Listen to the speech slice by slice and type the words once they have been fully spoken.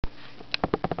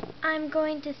I'm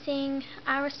going to sing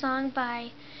our song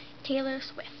by Taylor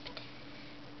Swift.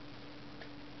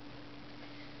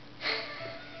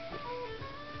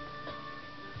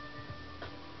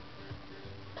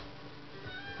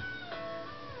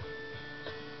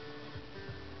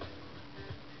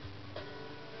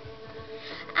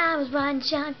 I was riding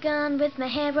shotgun with my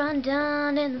hair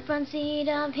undone in the front seat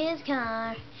of his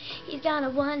car. He's got a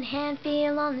one-hand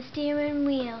feel on the steering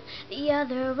wheel, the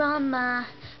other on my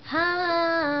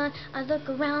heart. I look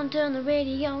around, turn the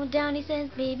radio down, he says,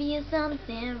 "Baby, is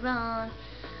something wrong?"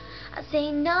 I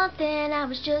say nothing, I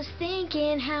was just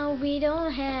thinking how we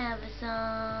don't have a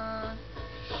song.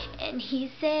 And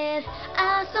he said,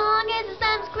 "Our song is a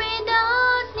slam screen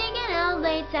door, sneaking out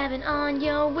late, tapping on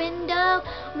your window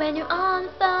when you're on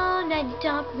the phone and you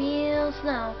talk real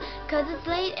slow, 'cause it's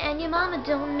late and your mama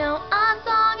don't know. Our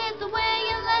song is the way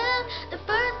you live, the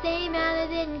first day mad I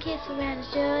didn't kiss her and I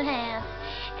should have.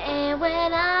 And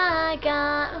when I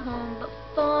got home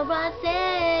before I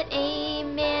said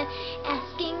amen,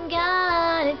 asking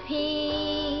God if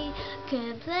he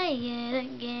could play it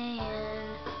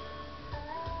again."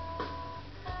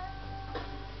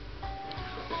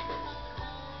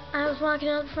 I was walking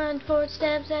up the front porch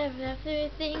steps after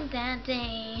everything that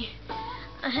day.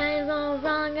 I had it all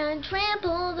wrong and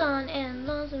trampled on and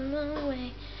lost my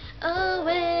way.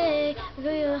 Away through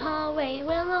the hallway,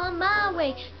 well on my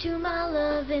way to my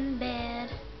loving bed.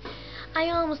 I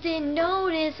almost didn't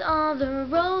notice all the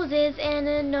roses and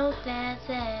a note that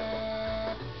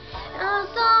said, "Our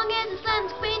song is a slam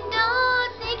screen door,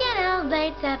 sneaking out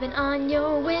late, tapping on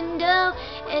your window,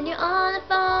 and you're on the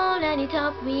phone and you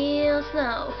talk real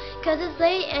slow, 'cause it's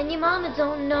late and your mama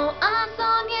don't know. Our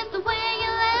song is the way you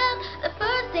live, the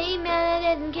first day mad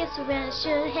I didn't kiss her and I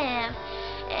should have.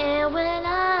 And when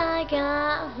I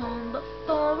got home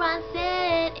before I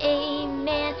said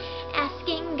amen,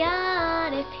 asking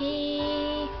God if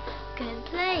he could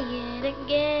play it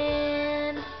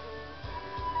again."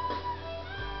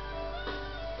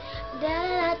 Da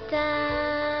da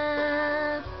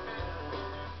da.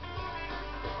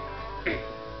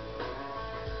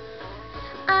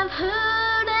 I've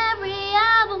heard every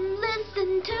album,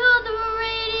 listened to the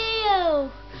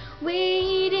radio,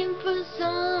 waiting for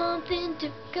something to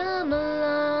come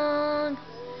along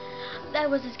that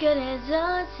was as good as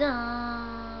our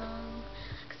song.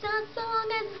 'Cause our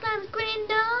song is a slam screen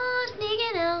door,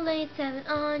 sneaking out late, tapping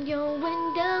on your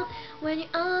window when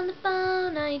you're on the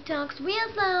phone and he talks real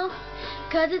slow,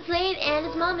 'cause it's late and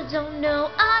his mama don't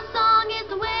know. Our song is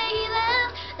the way he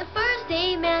lived, the first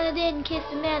day mad I didn't kiss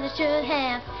him and I should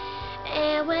have.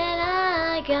 And when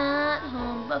I got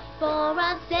home before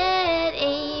I said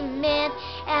amen,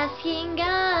 asking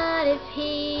God if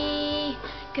he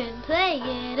could play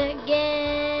it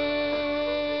again.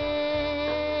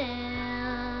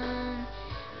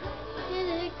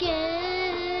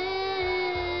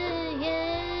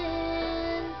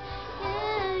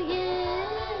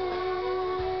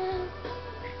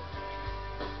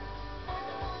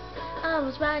 I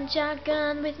was riding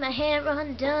shotgun with my hair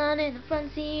undone in the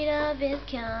front seat of his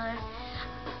car.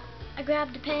 I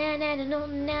grabbed a pen and an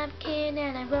old napkin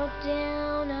and I wrote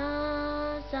down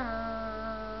a song.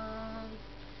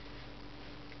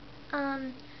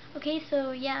 Okay,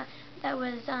 so yeah, that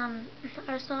was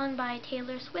our song by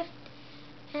Taylor Swift,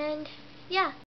 and yeah.